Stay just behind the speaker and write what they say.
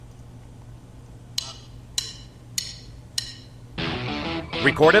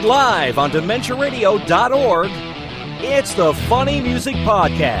Recorded live on DementiaRadio.org, it's the Funny Music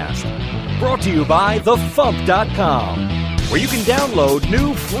Podcast. Brought to you by FuMP.com, where you can download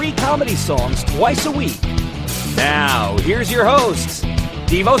new free comedy songs twice a week. Now, here's your hosts,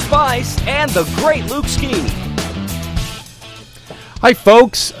 Devo Spice and the great Luke Ski. Hi,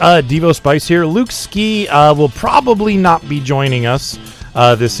 folks. Devo Spice here. Luke Ski will probably not be joining us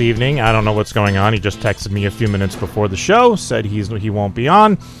this evening. I don't know what's going on. He just texted me a few minutes before the show, said he won't be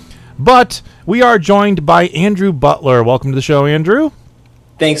on. But we are joined by Andrew Butler. Welcome to the show, Andrew.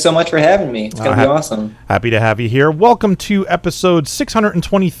 Thanks so much for having me. It's going to be awesome. Happy to have you here. Welcome to episode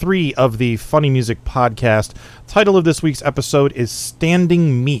 623 of the Funny Music Podcast. Title of this week's episode is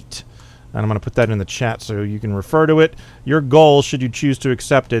Standing Meat. And I'm going to put that in the chat so you can refer to it. Your goal, should you choose to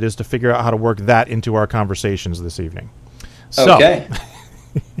accept it, is to figure out how to work that into our conversations this evening. Okay.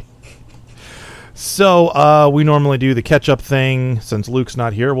 So we normally do the catch-up thing. Since Luke's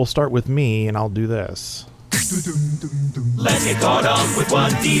not here, we'll start with me, and I'll do this. Let's get caught up with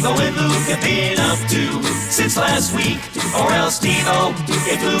what Devo and Luke have been up to since last week. Or else Devo,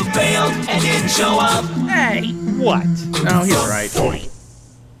 if Luke bailed and didn't show up. Hey, what? Oh, he's right.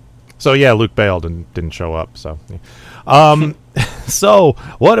 So yeah, Luke bailed and didn't show up. So, so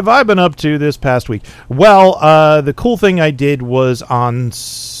what have I been up to this past week? Well, the cool thing I did was on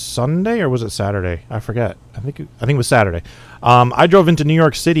Sunday, or was it Saturday? I forget. I think it was Saturday. I drove into New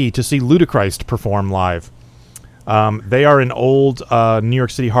York City to see Ludichrist perform live. They are an old New York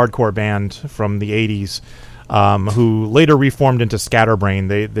City hardcore band from the 80s. Who later reformed into Scatterbrain.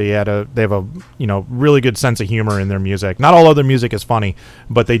 They have a really good sense of humor in their music. Not all of their music is funny,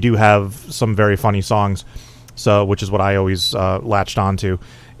 but they do have some very funny songs. So, which is what I always latched onto.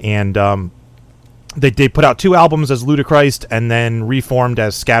 And they put out 2 albums as Ludichrist, and then reformed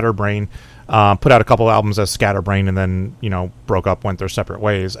as Scatterbrain. Put out a couple albums as Scatterbrain, and then broke up, went their separate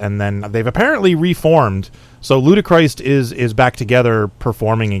ways. And then they've apparently reformed. So Ludichrist is back together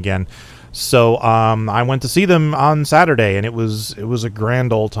performing again. So I went to see them on Saturday, and it was a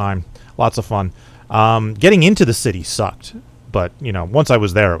grand old time. Lots of fun. Getting into the city sucked, but once I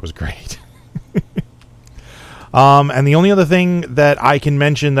was there, it was great. And the only other thing that I can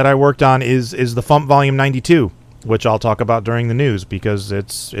mention that I worked on is the FuMP Volume 92, which I'll talk about during the news because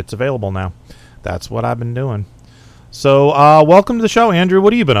it's available now. That's what I've been doing. So welcome to the show, Andrew.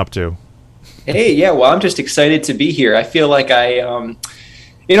 What have you been up to? Hey, yeah, well, I'm just excited to be here. I feel like growing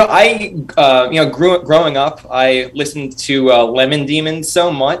up, I listened to Lemon Demon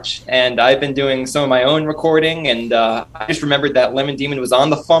so much, and I've been doing some of my own recording, and I just remembered that Lemon Demon was on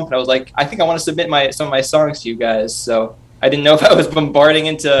the FuMP, and I was like, I think I want to submit some of my songs to you guys. So I didn't know if I was bombarding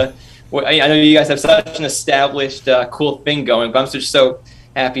into. I know you guys have such an established, cool thing going, but I'm just so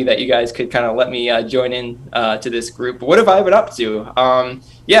happy that you guys could kind of let me join in to this group. But what have I been up to?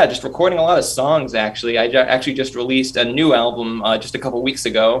 Just recording a lot of songs, actually. I actually just released a new album just a couple weeks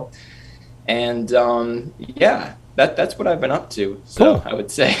ago. And, that's what I've been up to. So cool. I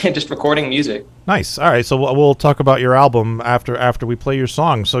would say just recording music. Nice. All right, so we'll talk about your album after we play your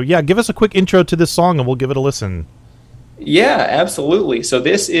song. So, yeah, give us a quick intro to this song, and we'll give it a listen. Yeah, absolutely. So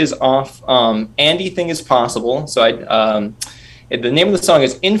this is off Anything Is Possible. So the name of the song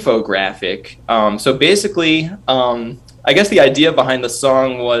is Infographic. So basically, I guess the idea behind the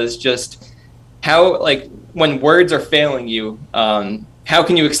song was just how, when words are failing you, how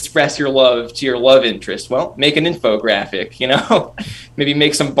can you express your love to your love interest? Well, make an infographic, maybe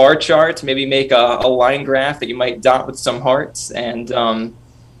make some bar charts, maybe make a line graph that you might dot with some hearts. And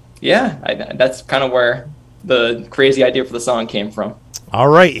that's kind of where the crazy idea for the song came from. All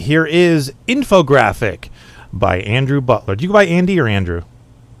right, here is Infographic by Andrew Butler. Do you go by Andy or Andrew?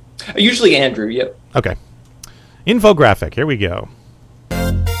 Usually Andrew, yep. Okay. Infographic, here we go.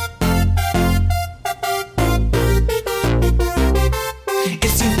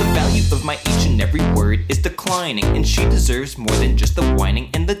 It seems the value of my each and every word is declining, and she deserves more than just the whining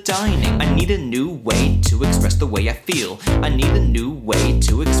and the dining. I need a new way to express the way I feel. I need a new way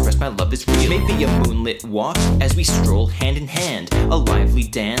to express my love is real. Maybe a moonlit walk as we stroll hand in hand, a lively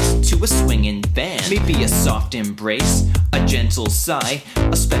dance to a swinging band. Maybe a soft embrace, a gentle sigh,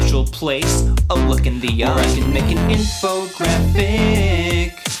 a special place, a look in the eye. Or I can make an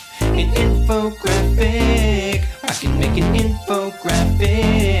infographic, an infographic. I can make an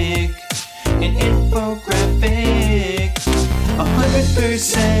infographic, an infographic.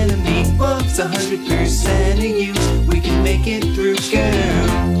 100% of me loves 100% of you. We can make it through, girl.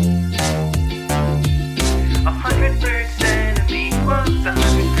 100% of me loves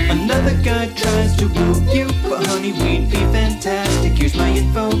 100%. Another guy tries to woo you, but honey, we'd be fantastic. Here's my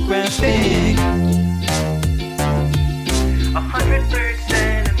infographic. 100%.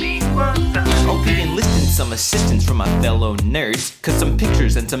 some assistance from my fellow nerds, cause some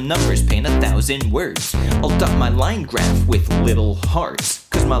pictures and some numbers paint 1,000 words. I'll dot my line graph with little hearts,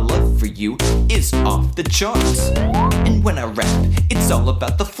 cause my love for you is off the charts. And when I rap, it's all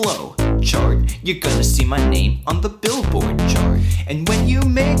about the flow chart. You're gonna see my name on the Billboard chart. And when you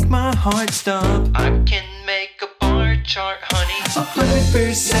make my heart stop, I can make a bar chart, honey.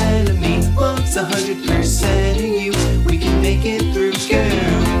 100% of me loves 100% of you. We can make it through,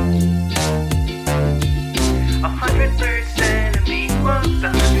 girl. 100% of me loves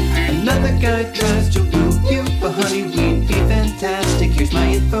 100%. Another guy tries to woo you, but honey, we'd be fantastic. Here's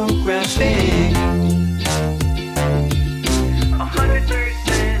my infographic.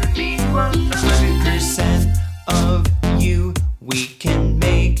 100% of me loves 100% of you. We can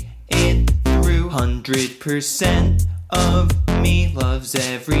make it through. 100% of me loves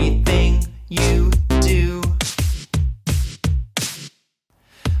everything you do.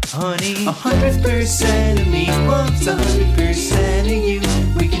 Honey, 100% of me loves 100% of you.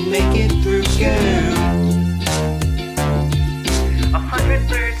 We can make it through, girl.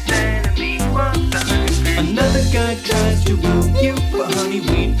 100% of me loves 100%. Another guy tries to woo you, but honey,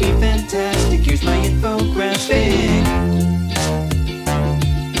 we'd be fantastic. Here's my infographic.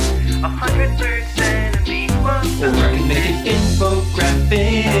 100% of me loves 100%. Or I can make an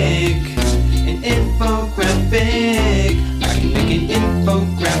infographic. An infographic. I can make an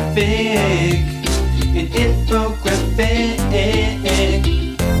infographic. An infographic.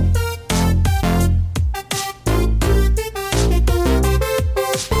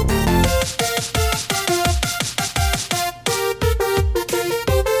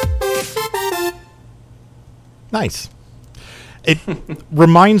 Nice. It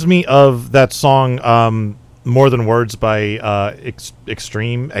reminds me of that song More Than Words by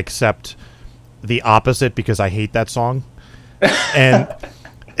Extreme, except the opposite, because I hate that song. And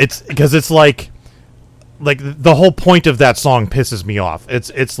it's because it's like the whole point of that song pisses me off.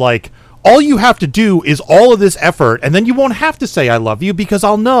 It's like, all you have to do is all of this effort, and then you won't have to say I love you, because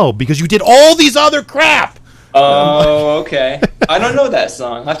I'll know, because you did all these other crap. Oh, okay. I don't know that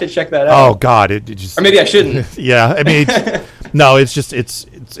song. I have to check that out. Oh God, it just, or maybe I shouldn't. Yeah, I mean, no, it's just it's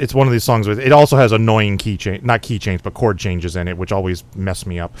one of these songs with, it also has annoying not key change, but chord changes in it, which always mess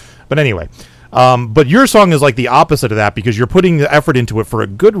me up. But anyway, but your song is like the opposite of that, because you're putting the effort into it for a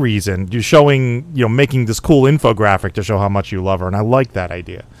good reason. You're showing, making this cool infographic to show how much you love her, and I like that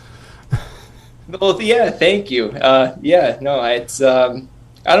idea. Well, yeah, thank you. Yeah, no, it's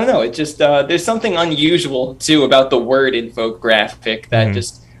I don't know. It just there's something unusual too about the word infographic that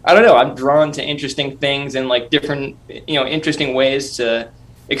just, I don't know. I'm drawn to interesting things and like different, interesting ways to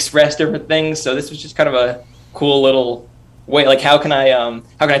express different things. So this was just kind of a cool little way. Like, how can I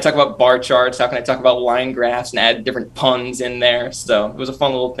talk about bar charts? How can I talk about line graphs and add different puns in there? So it was a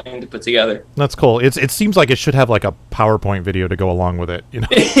fun little thing to put together. That's cool. It seems like it should have like a PowerPoint video to go along with it.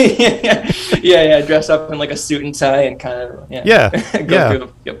 Yeah. Dress up in like a suit and tie and kind of go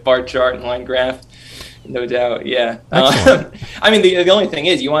through the bar chart and line graph. No doubt, yeah. I mean, the only thing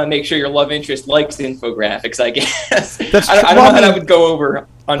is, you want to make sure your love interest likes infographics, I guess. I don't know how that would go over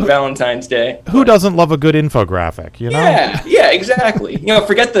on Valentine's Day. Who doesn't love a good infographic, Yeah, exactly.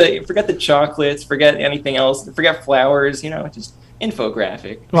 Forget the chocolates, forget anything else, forget flowers, just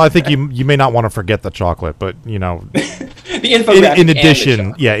infographic. Well, I think you may not want to forget the chocolate, but, the infographic in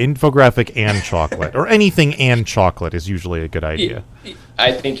addition, infographic and chocolate, or anything and chocolate is usually a good idea.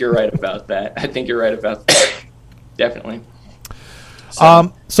 I think you're right about that. Definitely.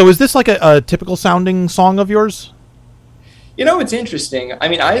 So is this like a typical sounding song of yours? It's interesting. I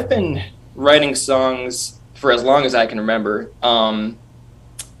mean, I've been writing songs for as long as I can remember.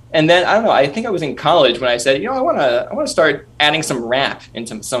 And then, I don't know, I think I was in college when I said, I want to start adding some rap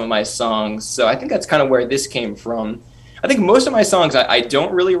into some of my songs. So I think that's kind of where this came from. I think most of my songs, I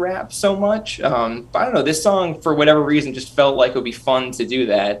don't really rap so much. But I don't know, this song, for whatever reason, just felt like it would be fun to do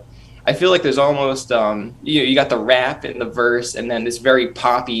that. I feel like there's almost, you got the rap in the verse and then this very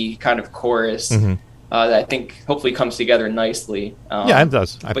poppy kind of chorus that I think hopefully comes together nicely. Yeah, it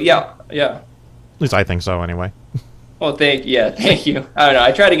does. But yeah. At least I think so, anyway. Well, thank you. I don't know.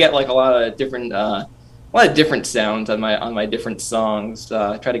 I try to get like a lot of different sounds on my different songs.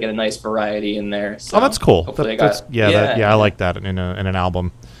 Try to get a nice variety in there. So that's cool. I like that in an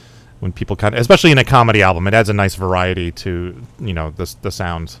album. When people especially in a comedy album, it adds a nice variety to the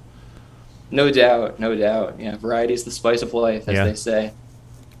sounds. No doubt. Yeah, variety is the spice of life, as they say.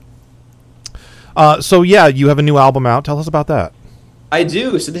 So you have a new album out. Tell us about that. I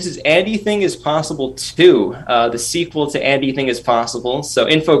do. So this is Anything Is Possible 2, the sequel to Anything Is Possible. So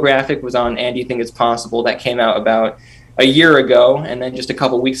Infographic was on Anything Is Possible. That came out about a year ago, and then just a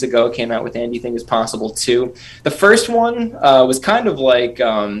couple weeks ago came out with Anything Is Possible 2. The first one was kind of like,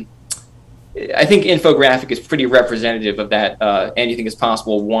 I think Infographic is pretty representative of that Anything Is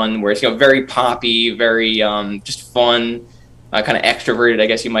Possible 1, where it's, very poppy, very just fun, kind of extroverted, I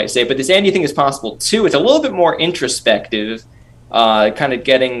guess you might say. But this Anything Is Possible 2, it's a little bit more introspective, kind of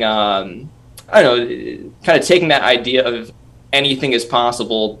getting, kind of taking that idea of anything is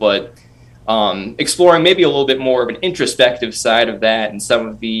possible, but exploring maybe a little bit more of an introspective side of that and some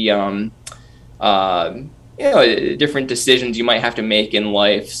of the different decisions you might have to make in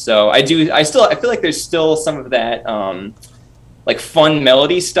life. So I feel like there's still some of that like fun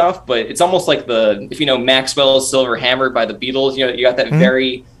melody stuff, but it's almost like if you know Maxwell's Silver Hammer by the Beatles, you got that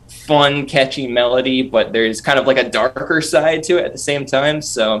very fun, catchy melody, but there's kind of like a darker side to it at the same time.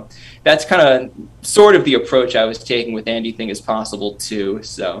 So that's kind of sort of the approach I was taking with Anything Is Possible too.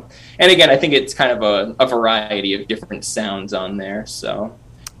 So, and again, I think it's kind of a variety of different sounds on there. So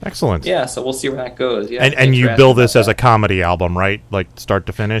excellent. Yeah, so we'll see where that goes. Yeah, and you bill this as a comedy album, right? Like start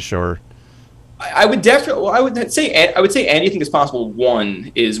to finish, or? I would definitely. Well, I would say Anything Is Possible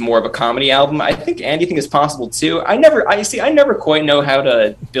 1 is more of a comedy album. I think Anything Is Possible 2. I never quite know how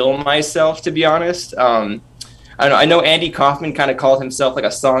to bill myself, to be honest. I don't know. I know Andy Kaufman kind of called himself like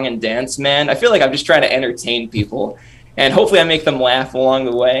a song and dance man. I feel like I'm just trying to entertain people, and hopefully I make them laugh along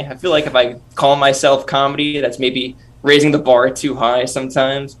the way. I feel like if I call myself comedy, that's maybe raising the bar too high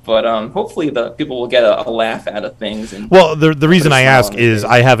sometimes, but hopefully the people will get a laugh out of things. And well, the reason I ask is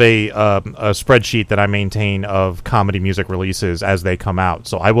I have a spreadsheet that I maintain of comedy music releases as they come out.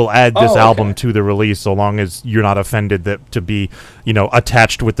 So I will add this album to the release, so long as you're not offended to be,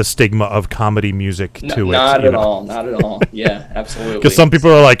 attached with the stigma of comedy music to it. Not at all. Not at all. Yeah, absolutely. Because some people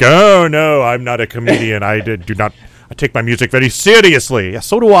are like, "Oh no, I'm not a comedian. I do not." I take my music very seriously. Yeah,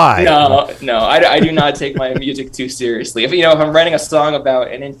 so do I. No, I do not take my music too seriously. If I'm writing a song about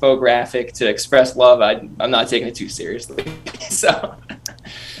an infographic to express love, I'm not taking it too seriously. So,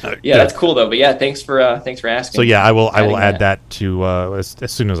 yeah, that's cool though. But yeah, thanks for asking. So yeah, I will add that to as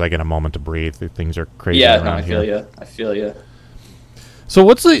soon as I get a moment to breathe. Things are crazy. Yeah, around I feel you. So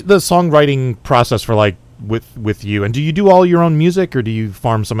what's the songwriting process for like with you? And do you do all your own music, or do you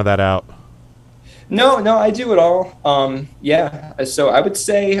farm some of that out? No, I do it all. Yeah. So I would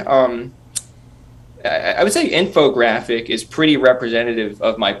say Infographic is pretty representative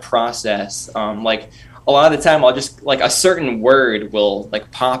of my process. Like a lot of the time I'll just like a certain word will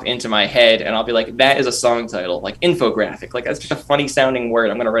like pop into my head and I'll be like, that is a song title, like Infographic. Like that's just a funny sounding word.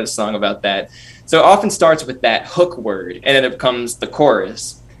 I'm going to write a song about that. So it often starts with that hook word and then it becomes the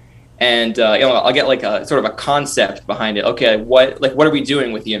chorus. And I'll get like a sort of a concept behind it. Okay, what are we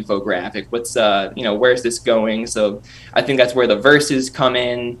doing with the infographic? What's where's this going? So I think that's where the verses come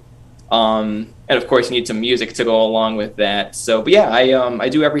in, and of course you need some music to go along with that. So, but yeah, I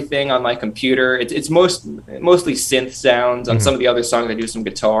do everything on my computer. It's mostly synth sounds. On some of the other songs, I do some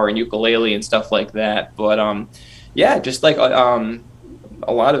guitar and ukulele and stuff like that. But yeah, just like a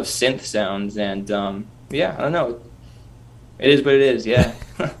lot of synth sounds, and yeah, I don't know. It is what it is. Yeah.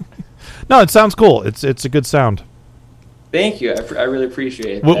 No, it sounds cool. It's a good sound. Thank you. I really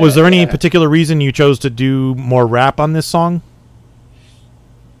appreciate it. Was there any particular reason you chose to do more rap on this song?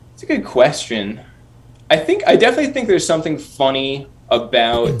 It's a good question. I definitely think there's something funny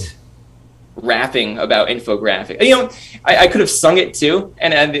about rapping about infographic. I could have sung it too,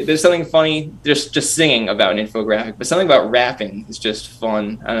 and there's something funny just singing about an infographic, but something about rapping is just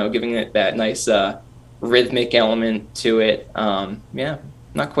fun. I don't know, giving it that nice rhythmic element to it. Yeah.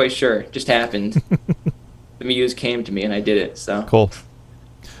 Not quite sure. It just happened. The muse came to me and I did it. So cool.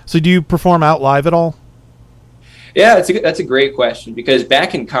 So do you perform out live at all? Yeah, that's a great question, because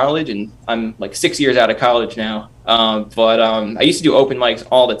back in college, and I'm like 6 years out of college now, but I used to do open mics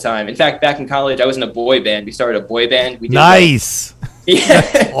all the time. In fact, back in college, I was in a boy band. We started a boy band. We did nice.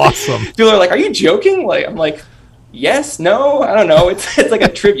 Yeah. Awesome. People are like, "Are you joking?" Like, I'm like, yes, no, I don't know. It's like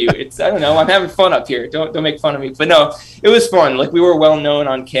a tribute. I don't know. I'm having fun up here. Don't make fun of me. But no, it was fun. Like we were well known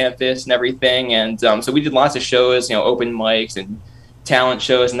on campus and everything, and so we did lots of shows, open mics and talent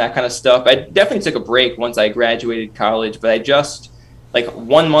shows and that kind of stuff. I definitely took a break once I graduated college, but I just like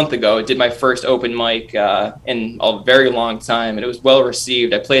 1 month ago did my first open mic in a very long time, and it was well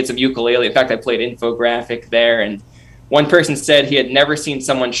received. I played some ukulele. In fact, I played Infographic there, and one person said he had never seen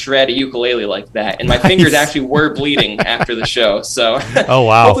someone shred a ukulele like that, and my fingers actually were bleeding after the show. So, oh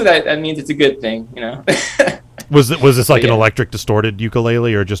wow! Hopefully that means it's a good thing, Was this like an electric distorted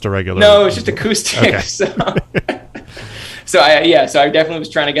ukulele or just a regular? No, it's just acoustic. Okay. So I definitely was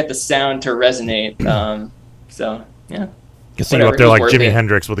trying to get the sound to resonate. So yeah. can see you up there like Jimi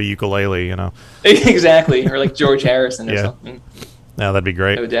Hendrix with a ukulele, you know. Exactly, or like George Harrison or something. Yeah, that'd be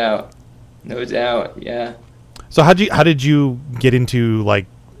great. No doubt. Yeah. So how did you get into like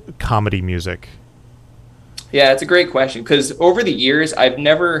comedy music? Yeah, it's a great question because over the years I've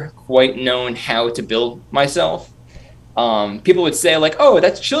never quite known how to build myself. People would say like, "Oh,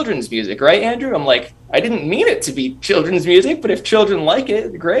 that's children's music, right, Andrew?" I'm like, I didn't mean it to be children's music, but if children like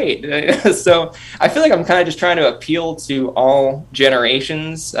it, great. So I feel like I'm kind of just trying to appeal to all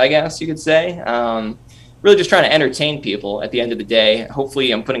generations, I guess you could say. Really just trying to entertain people at the end of the day.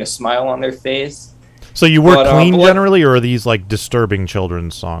 Hopefully I'm putting a smile on their face. So you work clean generally, or are these like disturbing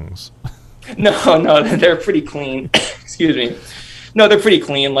children's songs? No, they're pretty clean. Excuse me. No, they're pretty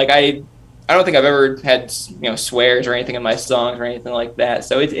clean. Like I don't think I've ever had swears or anything in my songs or anything like that.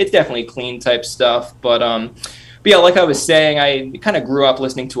 So it's definitely clean type stuff. But yeah, like I was saying, I kind of grew up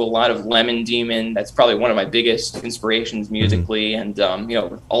listening to a lot of Lemon Demon. That's probably one of my biggest inspirations musically. And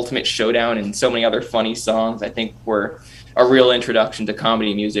Ultimate Showdown and so many other funny songs I think were a real introduction to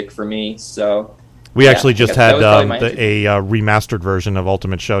comedy music for me. So we actually just had a remastered version of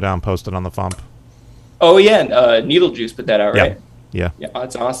Ultimate Showdown posted on the FuMP. Oh yeah, Needle Juice put that out, right? Yeah,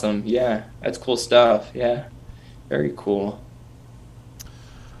 that's awesome. Yeah, that's cool stuff. Yeah, very cool.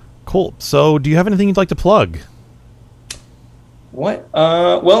 Cool. So, do you have anything you'd like to plug? What?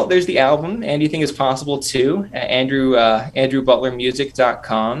 Well, there's the album, Anything Is Possible Too, at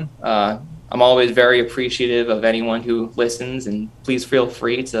AndrewButlerMusic.com. I'm always very appreciative of anyone who listens, and please feel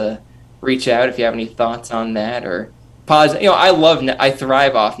free to reach out if you have any thoughts on that or positive. I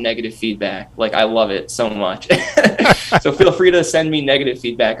thrive off negative feedback. Like I love it so much. So feel free to send me negative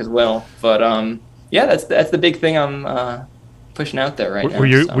feedback as well. But yeah, that's the big thing I'm pushing out there right now.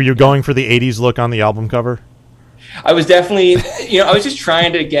 Were you going for the 80s look on the album cover? I was definitely, I was just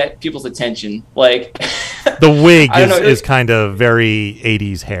trying to get people's attention. Like the wig is kind of very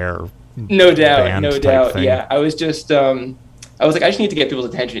 80s hair. No doubt. Yeah, I was just I was like, I just need to get people's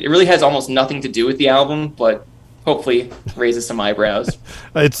attention. It really has almost nothing to do with the album, but hopefully raises some eyebrows.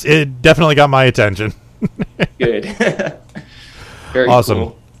 It definitely got my attention. Good. Very awesome.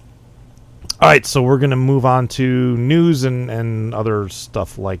 Cool. All right, so we're going to move on to news and other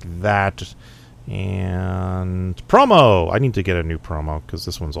stuff like that. And promo. I need to get a new promo because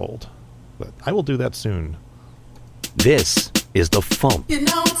this one's old. But I will do that soon. This is the FuMP. You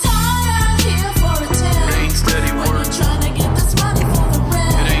know, tired here for a tale. It ain't steady work. When you're trying to get this money for the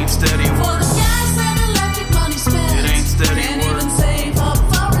rent. It ain't steady For work. the gas and electric money spent. It ain't steady Can't work. even save up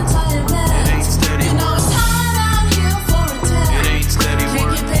for retirement. It ain't steady You know, work. it's hard out here for a tale. It ain't steady Can't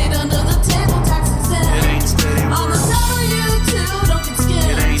work. get paid under the table, taxes in. It ain't steady On the work. W-2, don't get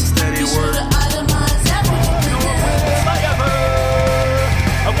scared. It ain't steady You should work. have itemized everything you did.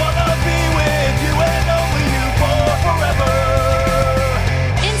 I wanna be with you and only you for forever.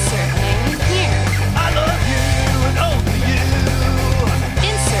 Insert name here. I love you and only you.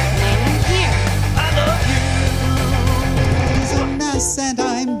 Insert name here. I love you. It's a mess and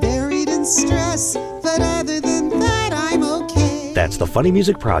I'm buried in stress, but other than that I'm okay. That's the Funny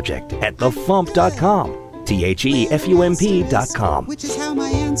Music Project at thefump.com. THEFUMP.com. Which is how my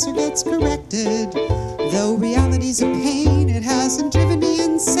answer gets corrected. Though reality's a pain, it hasn't driven me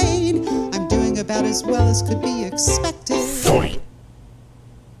insane. I'm doing about as well as could be expected.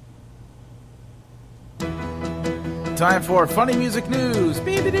 Time for funny music news.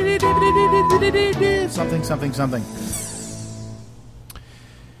 Something.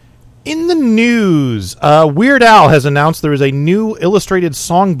 In the news, Weird Al has announced there is a new illustrated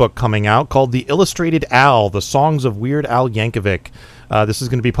songbook coming out called The Illustrated Al, The Songs of Weird Al Yankovic. This is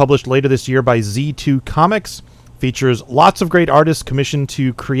going to be published later this year by Z2 Comics. Features lots of great artists commissioned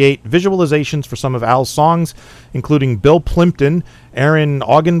to create visualizations for some of Al's songs, including Bill Plimpton, Aaron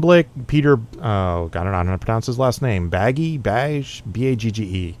Augenblick, Peter, I don't know how to pronounce his last name, Bagge,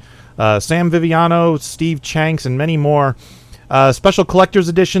 B-A-G-G-E, Sam Viviano, Steve Chanks, and many more. Special collector's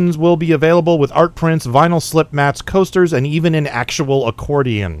editions will be available with art prints, vinyl slip mats, coasters, and even an actual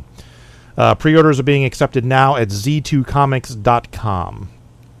accordion. Pre-orders are being accepted now at z2comics.com.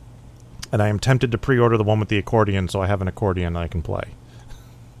 And I am tempted to pre-order the one with the accordion, so I have an accordion I can play.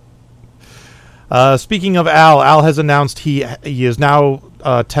 Speaking of Al has announced he is now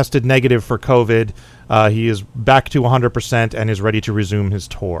tested negative for COVID. He is back to 100% and is ready to resume his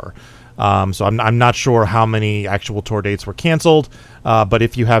tour. So I'm not sure how many actual tour dates were canceled, but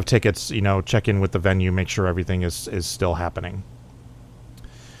if you have tickets, check in with the venue, make sure everything is still happening.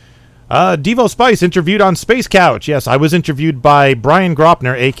 Devo Spice interviewed on Space Couch. Yes, I was interviewed by Brian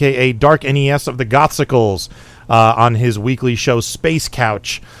Gropner, a.k.a. Dark NES of the Gothsicles, on his weekly show Space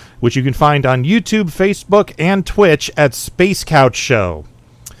Couch. which you can find on YouTube, Facebook, and Twitch at Space Couch Show.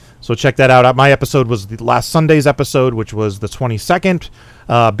 So check that out. My episode was the last Sunday's episode, which was the 22nd.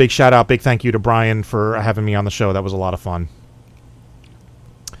 Big shout out, big thank you to Brian for having me on the show. That was a lot of fun.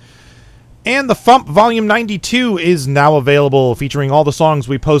 And the FuMP Volume 92 is now available, featuring all the songs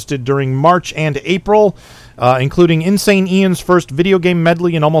we posted during March and April, including Insane Ian's first video game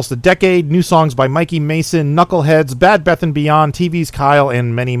medley in almost a decade, new songs by Mikey Mason, Knuckleheads, Bad Beth and Beyond, TV's Kyle,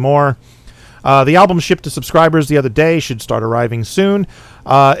 and many more. The album shipped to subscribers the other day, should start arriving soon.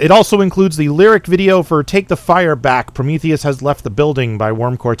 It also includes the lyric video for Take the Fire Back, Prometheus Has Left the Building by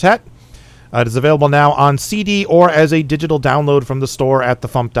Worm Quartet. It is available now on CD or as a digital download from the store at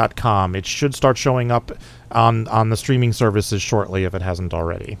thefump.com. It should start showing up on the streaming services shortly if it hasn't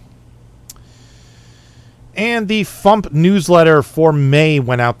already. And the FuMP Newsletter for May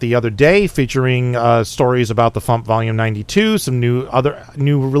went out the other day, featuring stories about the FuMP Volume 92, some new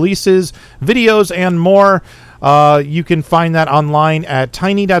releases, videos, and more. You can find that online at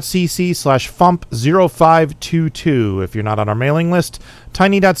tiny.cc/FuMP0522 if you're not on our mailing list.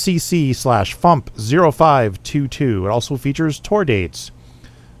 tiny.cc/FuMP0522. It also features tour dates,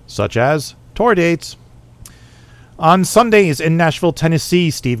 such as tour dates. On Sundays in Nashville,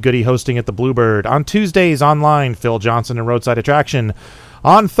 Tennessee, Steve Goodie hosting at the Bluebird. On Tuesdays online, Phil Johnson and Roadside Attraction.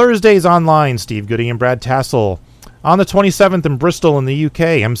 On Thursdays online, Steve Goodie and Brad Tassel. On the 27th in Bristol in the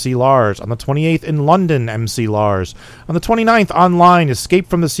UK, MC Lars. On the 28th in London, MC Lars. On the 29th online, Escape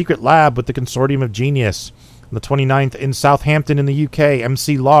from the Secret Lab with the Consortium of Genius. On the 29th in Southampton in the UK,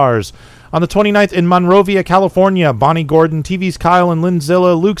 MC Lars. On the 29th in Monrovia, California, Bonnie Gordon, TV's Kyle and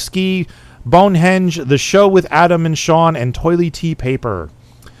Linzilla, Luke Ski, Bonehenge, The Show with Adam and Sean, and Toilet Tea Paper.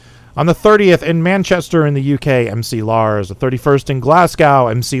 On the 30th in Manchester in the UK, MC Lars. The 31st in Glasgow,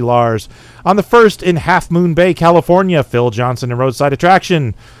 MC Lars. On the 1st in Half Moon Bay, California, Phil Johnson and Roadside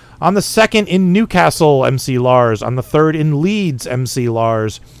Attraction. On the 2nd in Newcastle, MC Lars. On the 3rd in Leeds, MC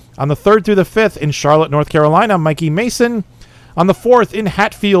Lars. On the 3rd through the 5th in Charlotte, North Carolina, Mikey Mason. On the 4th in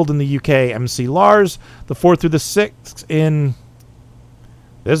Hatfield in the UK, MC Lars. The 4th through the 6th in...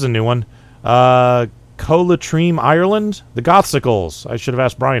 There's a new one. Colatream, Ireland, the Gothsicles. I should have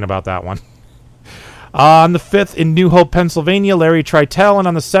asked Brian about that one. On the 5th in New Hope, Pennsylvania, Larry Tritel, and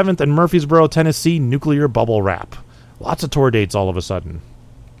on the 7th in Murfreesboro, Tennessee, Nuclear Bubble Wrap. Lots of tour dates all of a sudden.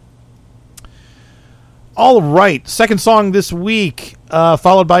 All right, second song this week,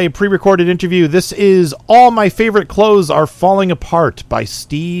 followed by a pre-recorded interview. This is All My Favorite Clothes Are Falling Apart by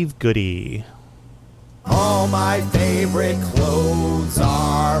Steve Goodie. All my favorite clothes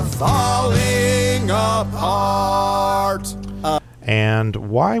are falling apart. And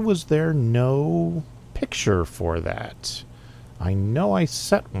why was there no picture for that? I know I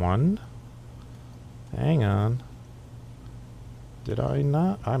set one. Hang on. Did I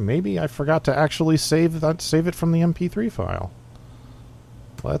not? Maybe I forgot to actually save it from the MP3 file.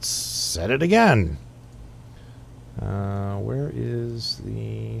 Let's set it again. Where is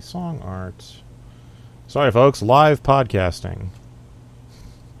the song art? Sorry, folks. Live podcasting.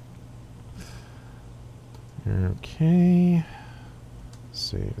 Okay.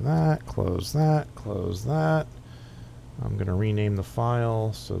 Save that. Close that. Close that. I'm going to rename the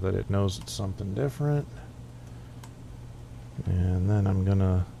file so that it knows it's something different. And then I'm going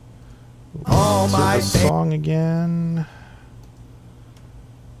to insert the song again.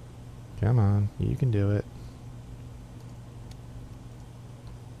 Come on. You can do it.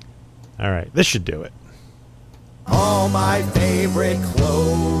 All right. This should do it. All my favorite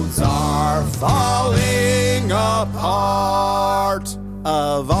clothes are falling apart.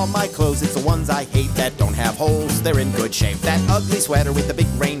 Of all my clothes, it's the ones I hate that don't have holes. They're in good shape. That ugly sweater with the big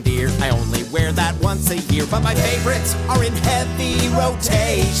reindeer, I only wear that once a year. But my favorites are in heavy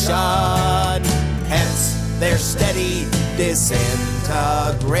rotation. Hence, their steady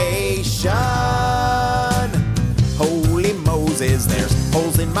disintegration. Holy Moses, there's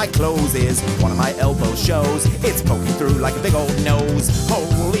holes in my clothes is one of my elbow shows. It's poking through like a big old nose.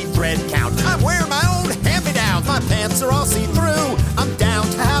 Holy thread count, I'm wearing my own hand-me-downs. My pants are all see-through. I'm down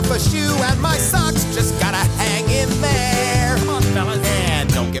to half a shoe and my socks just gotta hang in there. Come on, fellas.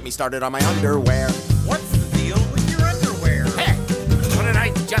 And don't get me started on my underwear. What's the deal with your underwear? Hey, what did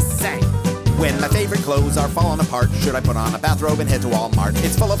I just say? When my favorite clothes are falling apart, should I put on a bathrobe and head to Walmart?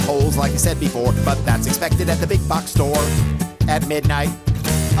 It's full of holes, like I said before, but that's expected at the big box store at midnight.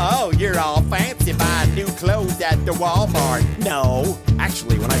 Oh, you're all fancy buying new clothes at the Walmart. No,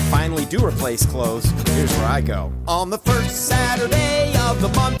 actually, when I finally do replace clothes, here's where I go. On the first Saturday of the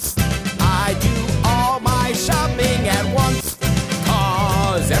month, I do all my shopping at once.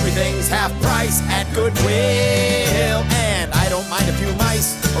 'Cause everything's half price at Goodwill, and I don't mind a few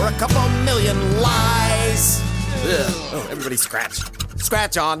mice or a couple million lies. Ugh. Oh, everybody scratch.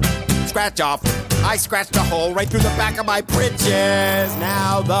 Scratch on, scratch off. I scratched a hole right through the back of my britches.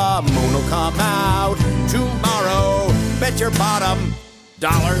 Now the moon will come out tomorrow. Bet your bottom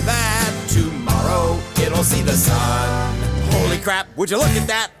dollar that tomorrow it'll see the sun. Holy crap, would you look at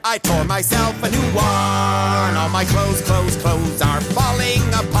that? I tore myself a new one. All my clothes are falling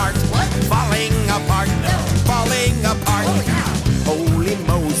apart. What? Falling apart. No. Falling apart. Oh, yeah. Holy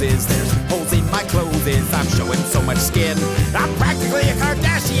Moses, there's holes in my clothes. I'm showing so much skin. I'm practically a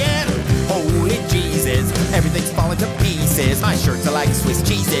Kardashian. Holy Jesus, everything's falling to pieces. My shirts are like Swiss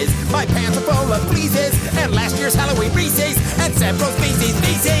cheeses. My pants are full of fleeces. And last year's Halloween Reese's. And several species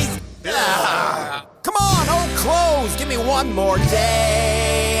feces. Come on, old clothes, give me one more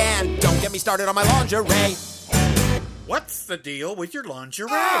day. And don't get me started on my lingerie. What's the deal with your lingerie?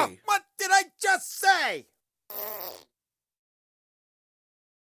 Oh, what did I just say?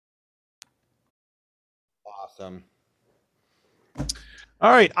 Awesome.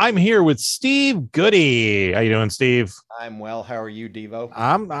 All right, I'm here with Steve Goodie. How you doing, Steve? I'm well. How are you, Devo?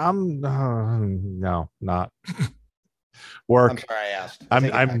 I'm no, not work. I'm sorry I asked.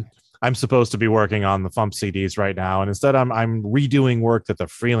 I'm supposed to be working on the FuMP CDs right now, and instead I'm redoing work that the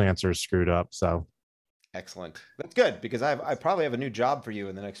freelancers screwed up. So excellent. That's good because I probably have a new job for you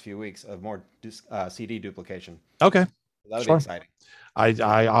in the next few weeks of more CD duplication. Okay, that'll sure. be exciting.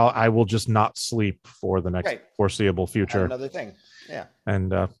 I will just not sleep for the next foreseeable future. Another thing, yeah.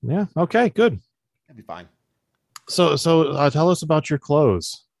 And yeah, okay, good. That'd be fine. So tell us about your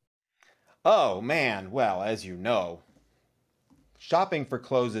clothes. Oh man, well, as you know, shopping for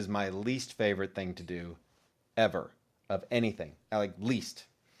clothes is my least favorite thing to do ever of anything. I like least.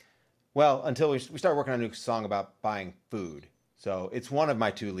 Well, until we start working on a new song about buying food. So it's one of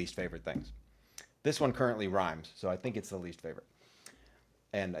my two least favorite things. This one currently rhymes, so I think it's the least favorite.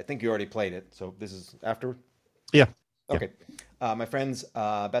 And I think you already played it, so this is after? Yeah. Okay. Yeah. My friends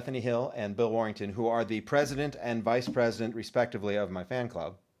Bethany Hill and Bill Warrington, who are the president and vice president, respectively, of my fan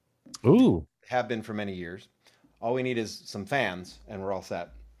club. Ooh. Have been for many years. All we need is some fans, and we're all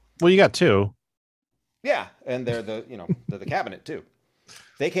set. Well, you got two. Yeah, and they're the cabinet, too.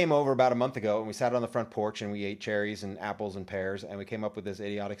 They came over about a month ago, and we sat on the front porch, and we ate cherries and apples and pears, and we came up with this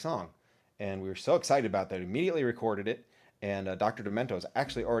idiotic song. And we were so excited about that, immediately recorded it, and Dr. Demento's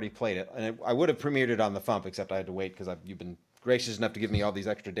actually already played it. And I would have premiered it on the FuMP, except I had to wait because you've been gracious enough to give me all these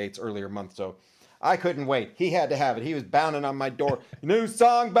extra dates earlier month, so I couldn't wait. He had to have it. He was pounding on my door. New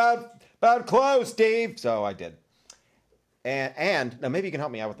song about clothes, Steve. So I did. And now maybe you can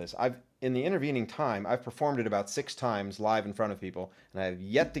help me out with this. In the intervening time, I've performed it about 6 times live in front of people, and I have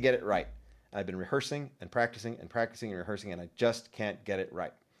yet to get it right. I've been rehearsing and practicing and practicing and rehearsing, and I just can't get it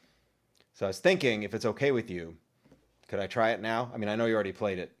right. So I was thinking, if it's okay with you, could I try it now? I mean, I know you already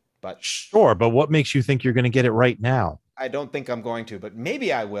played it, but... Sure, but what makes you think you're going to get it right now? I don't think I'm going to, but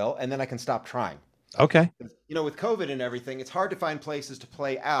maybe I will, and then I can stop trying. Okay. You know, with COVID and everything, it's hard to find places to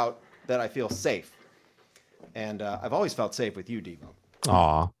play out that I feel safe. And I've always felt safe with you, Devo.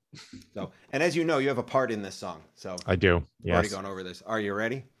 Aw. So, and as you know, you have a part in this song. So I do. We've already gone over this. Are you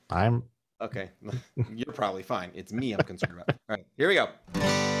ready? I'm... Okay. You're probably fine. It's me I'm concerned about. All right, here we go.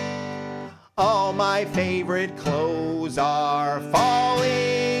 All my favorite clothes are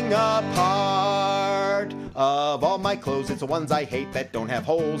falling apart. Of all my clothes, it's the ones I hate that don't have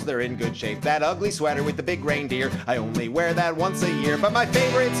holes. They're in good shape. That ugly sweater with the big reindeer, I only wear that once a year. But my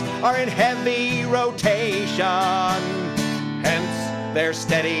favorites are in heavy rotation. Hence their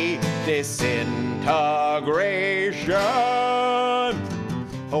steady disintegration.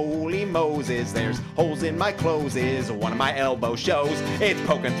 Holy Moses, there's holes in my clothes. One of my elbow shows. It's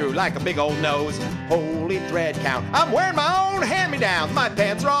poking through like a big old nose. Holy thread count. I'm wearing my own hand-me-downs. My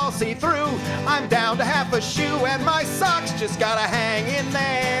pants are all see-through. I'm down to half a shoe, and my socks just gotta hang in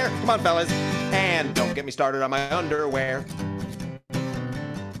there. Come on, fellas. And don't get me started on my underwear.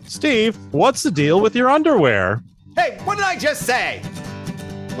 Steve, what's the deal with your underwear? Hey, what did I just say?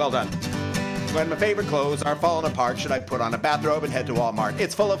 Well done. When my favorite clothes are falling apart, should I put on a bathrobe and head to Walmart?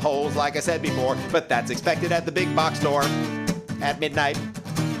 It's full of holes, like I said before, but that's expected at the big box store at midnight.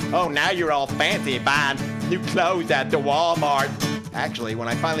 Oh, now you're all fancy buying new clothes at the Walmart. Actually, when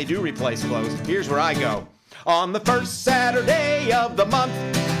I finally do replace clothes, here's where I go. On the first Saturday of the month,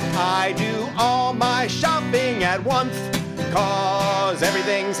 I do all my shopping at once, 'cause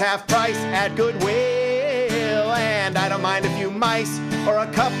everything's half price at Goodwill, and I don't mind a few mice or a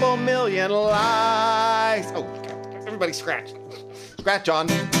couple million lies. Oh, everybody scratch. Scratch on,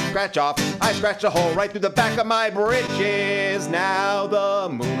 scratch off. I scratched a hole right through the back of my britches. Now the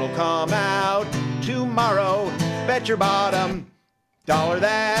moon will come out tomorrow. Bet your bottom Dollar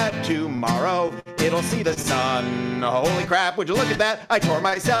that tomorrow it'll see the sun. Holy crap, would you look at that? I tore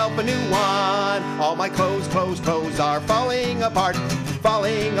myself a new one. All my clothes are falling apart,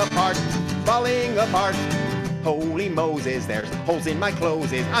 falling apart, falling apart. Holy Moses, there's holes in my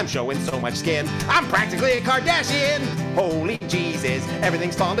clothes. I'm showing so much skin. I'm practically a Kardashian. Holy Jesus,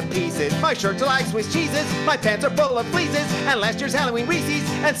 everything's falling to pieces. My shirts are like Swiss cheeses. My pants are full of fleeces. And last year's Halloween Reese's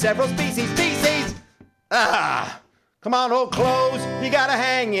and several species feces. Come on, old clothes. You gotta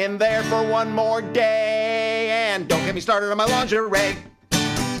hang in there for one more day. And don't get me started on my lingerie.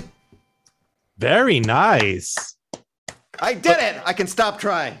 Very nice. I did it. I can stop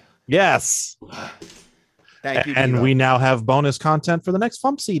trying. Yes. Thank you. And Devo. we now have bonus content for the next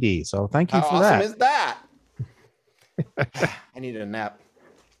FuMP CD. So thank you How for awesome that. is that? I needed a nap.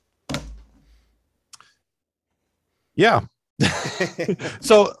 Yeah.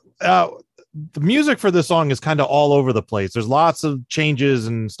 So the music for this song is kind of all over the place. There's lots of changes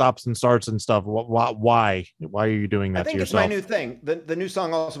and stops and starts and stuff. Why? Why are you doing that I think to it's yourself? my new thing. The new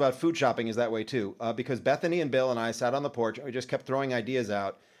song also about food shopping is that way too. Because Bethany and Bill and I sat on the porch and we just kept throwing ideas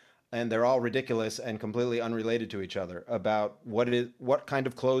out, and they're all ridiculous and completely unrelated to each other about what kind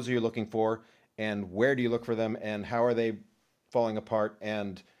of clothes are you looking for, and where do you look for them, and how are they falling apart,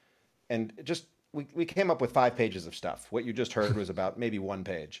 and just we came up with 5 pages of stuff. What you just heard was about maybe 1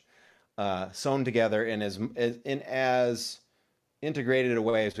 page, sewn together in as integrated a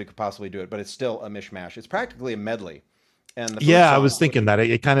way as we could possibly do it, but it's still a mishmash. It's practically a medley. And the food I song, was thinking that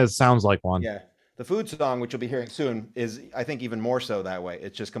it kind of sounds like one. yeah. The food song, which you'll be hearing soon, is, I think, even more so that way.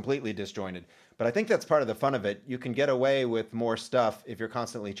 It's just completely disjointed. But I think that's part of the fun of it. You can get away with more stuff if you're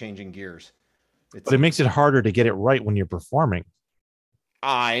constantly changing gears. But it makes it harder to get it right when you're performing.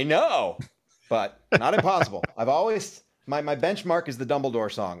 I know, but not impossible. I've always, my benchmark is the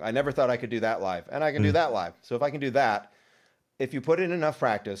Dumbledore song. I never thought I could do that live, and I can do that live. So if I can do that, if you put in enough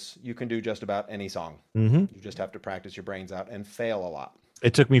practice, you can do just about any song. Mm-hmm. You just have to practice your brains out and fail a lot.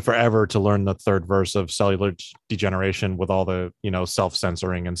 It took me forever to learn the third verse of Cellular Degeneration with all the,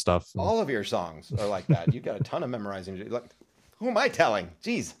 self-censoring and stuff. All of your songs are like that. You've got a ton of memorizing. Like, who am I telling?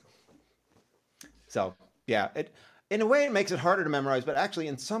 Jeez. So, yeah, in a way it makes it harder to memorize, but actually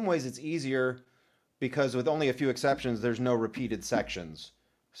in some ways it's easier because with only a few exceptions, there's no repeated sections.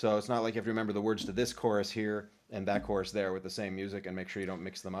 So it's not like you have to remember the words to this chorus here and that chorus there with the same music and make sure you don't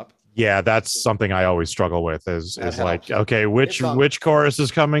mix them up. Yeah, that's something I always struggle with is like, helps. okay, which chorus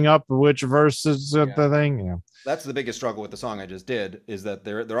is coming up? Which verse is the thing? Yeah. That's the biggest struggle with the song I just did, is that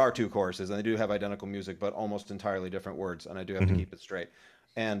there are 2 choruses and they do have identical music, but almost entirely different words. And I do have to keep it straight.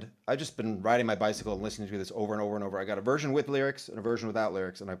 And I've just been riding my bicycle and listening to this over and over and over. I got a version with lyrics and a version without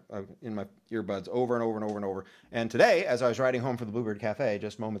lyrics, and I in my earbuds over and over and over and over. And today, as I was riding home from the Bluebird Cafe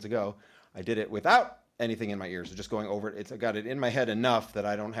just moments ago, I did it without anything in my ears. So just going over it. I got it in my head enough that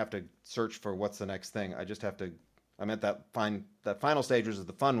I don't have to search for what's the next thing. I just have to. I'm at that final stage, which is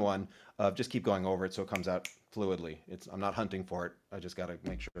the fun one of just keep going over it so it comes out fluidly. I'm not hunting for it. I just got to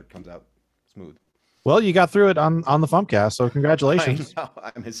make sure it comes out smooth. Well, you got through it on the FuMPcast, so congratulations. I know,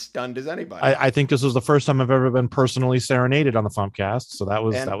 I'm as stunned as anybody. I think this was the first time I've ever been personally serenaded on the FuMPcast, so that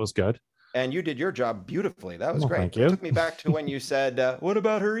was good. And you did your job beautifully. That was Well, great. thank you. It took me back to when you said, what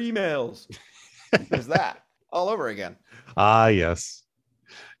about her emails? There's that all over again. Ah, yes.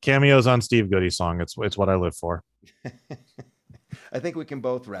 Cameos on Steve Goodie's song. It's what I live for. I think we can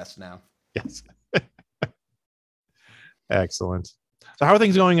both rest now. Yes. Excellent. So how are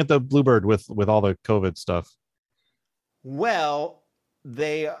things going at the Bluebird with all the COVID stuff? Well,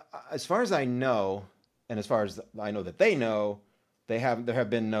 they, as far as I know, and as far as I know that they know, there have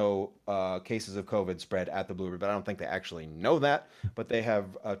been no cases of COVID spread at the Bluebird, but I don't think they actually know that. But they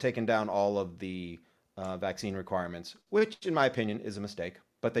have taken down all of the vaccine requirements, which, in my opinion, is a mistake.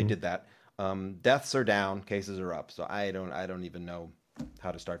 But they did that. Deaths are down, cases are up. So I don't even know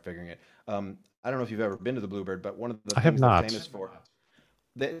how to start figuring it. I don't know if you've ever been to the Bluebird, but one of the things they're famous for.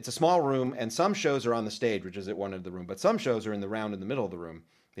 It's a small room, and some shows are on the stage, which is at one end of the room, but some shows are in the round in the middle of the room.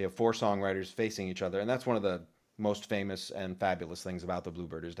 They have 4 songwriters facing each other, and that's one of the most famous and fabulous things about the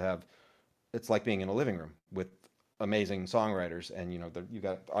Bluebird is to have. It's like being in a living room with amazing songwriters, and you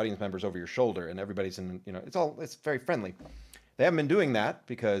got audience members over your shoulder, and everybody's in. It's very friendly. They haven't been doing that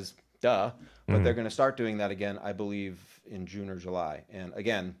because but they're going to start doing that again, I believe, in June or July. And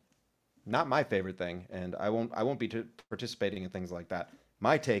again, not my favorite thing, and I won't be participating in things like that.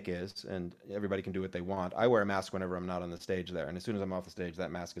 My take is, and everybody can do what they want, I wear a mask whenever I'm not on the stage there. And as soon as I'm off the stage,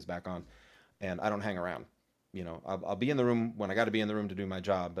 that mask is back on. And I don't hang around. I'll be in the room when I got to be in the room to do my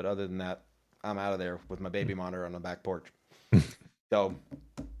job. But other than that, I'm out of there with my baby monitor on the back porch. So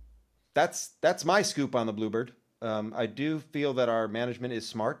that's my scoop on the Bluebird. I do feel that our management is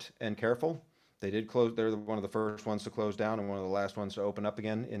smart and careful. They did close. They're one of the first ones to close down and one of the last ones to open up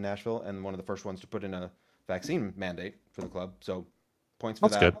again in Nashville, and one of the first ones to put in a vaccine mandate for the club. So points for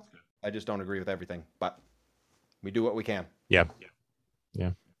That's that. good. I just don't agree with everything, but we do what we can. Yeah.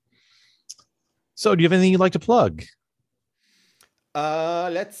 So do you have anything you'd like to plug?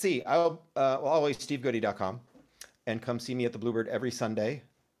 Let's see. I'll always stevegoodie.com, and come see me at the Bluebird every Sunday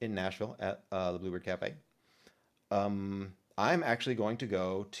in Nashville at the Bluebird Cafe. I'm actually going to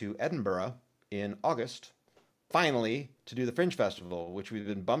go to Edinburgh in August, finally, to do the Fringe Festival, which we've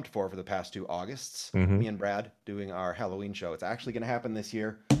been bumped for the past 2 Augusts. Mm-hmm. Me and Brad doing our Halloween show. It's actually going to happen this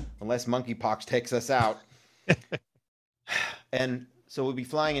year, unless monkeypox takes us out. And so we'll be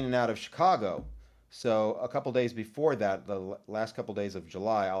flying in and out of Chicago. So a couple days before that, the last couple days of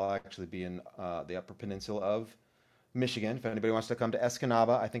July, I'll actually be in the Upper Peninsula of Michigan. If anybody wants to come to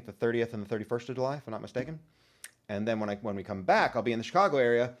Escanaba, I think the 30th and the 31st of July, if I'm not mistaken. And then when we come back, I'll be in the Chicago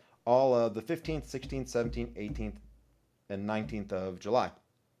area all of the 15th, 16th, 17th, 18th, and 19th of July.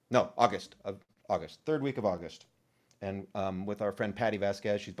 No, August. Third week of August. And with our friend Patty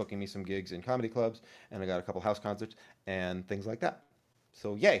Vasquez, she's booking me some gigs in comedy clubs, and I got a couple house concerts and things like that.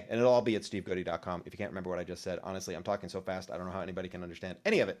 So yay, and it'll all be at stevegoodie.com. If you can't remember what I just said, honestly, I'm talking so fast, I don't know how anybody can understand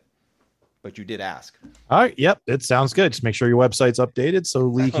any of it. But you did ask. All right. Yep. It sounds good. Just make sure your website's updated so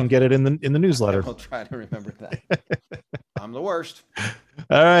we can get it in the newsletter. I'll try to remember that. I'm the worst.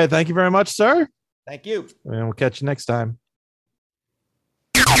 All right. Thank you very much, sir. Thank you. And we'll catch you next time.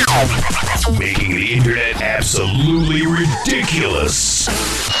 Making the internet absolutely ridiculous.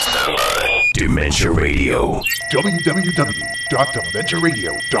 Dementia Radio.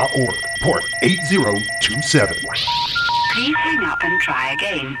 www.dementiaradio.org. Port 8027. Please hang up and try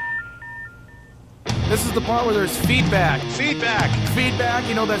again. This is the part where there's feedback. Feedback.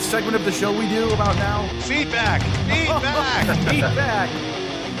 You know that segment of the show we do about now? Feedback. Feedback.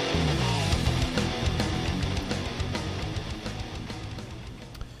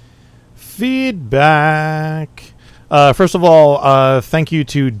 Feedback. First of all, thank you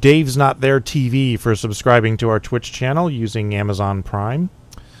to Dave's Not There TV for subscribing to our Twitch channel using Amazon Prime.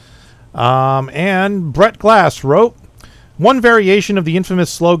 And Brett Glass wrote, one variation of the infamous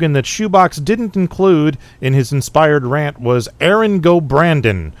slogan that Shoebox didn't include in his inspired rant was Aaron Go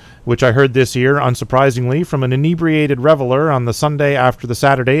Brandon, which I heard this year, unsurprisingly, from an inebriated reveler on the Sunday after the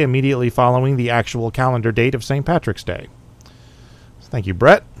Saturday immediately following the actual calendar date of St. Patrick's Day. Thank you,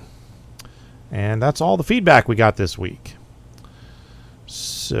 Brett. And that's all the feedback we got this week.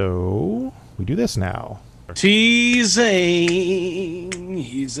 So, we do this now. Teasing.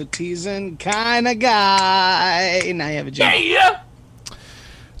 He's a teasing kind of guy. Now you have a job. Yeah.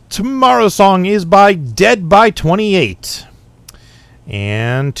 Tomorrow's song is by Dead by 28.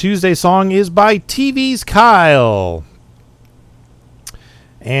 And Tuesday's song is by TV's Kyle.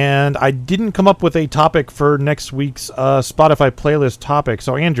 And I didn't come up with a topic for next week's Spotify playlist topic.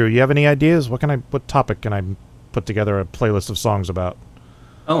 So, Andrew, you have any ideas? What topic can I put together a playlist of songs about?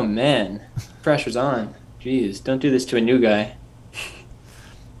 Oh, man. Pressure's on. Jeez, don't do this to a new guy.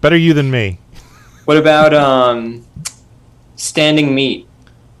 Better you than me. What about Standing Meat?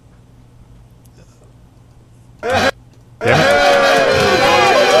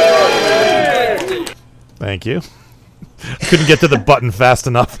 Thank you. Couldn't get to the button fast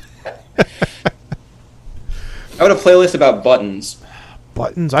enough. How about a playlist about buttons?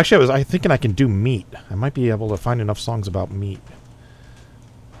 Buttons? Actually, I was thinking I can do meat. I might be able to find enough songs about meat.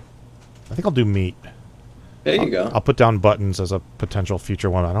 I think I'll do meat. There you go. I'll put down buttons as a potential future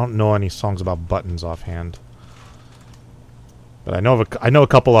one. I don't know any songs about buttons offhand. But I know a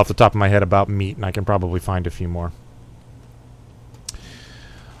couple off the top of my head about meat, and I can probably find a few more.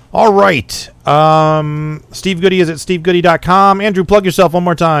 All right. Steve Goodie is at stevegoodie.com. Andrew, plug yourself one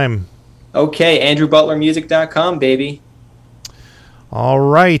more time. Okay, AndrewButlerMusic.com, baby. All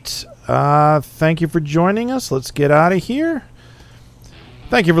right. Thank you for joining us. Let's get out of here.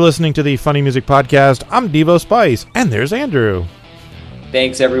 Thank you for listening to the Funny Music Podcast. I'm Devo Spice, and there's Andrew.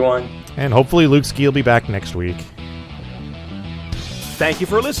 Thanks, everyone. And hopefully Luke Ski will be back next week. Thank you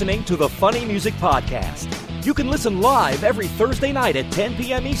for listening to the Funny Music Podcast. You can listen live every Thursday night at 10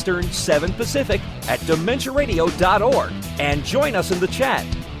 p.m. Eastern, 7 Pacific at DementiaRadio.org and join us in the chat.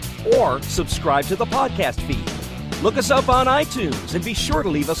 Or subscribe to the podcast feed. Look us up on iTunes and be sure to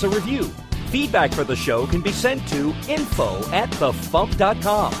leave us a review. Feedback for the show can be sent to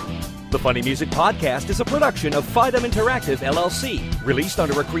info@thefump.com. The Funny Music Podcast is a production of FIDEM Interactive, LLC, released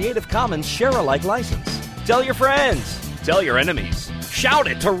under a Creative Commons share-alike license. Tell your friends, tell your enemies, shout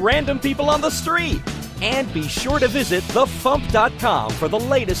it to random people on the street, and be sure to visit thefump.com for the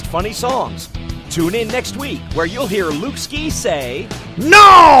latest funny songs. Tune in next week where you'll hear Luke Ski say,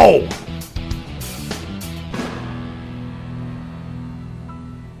 No!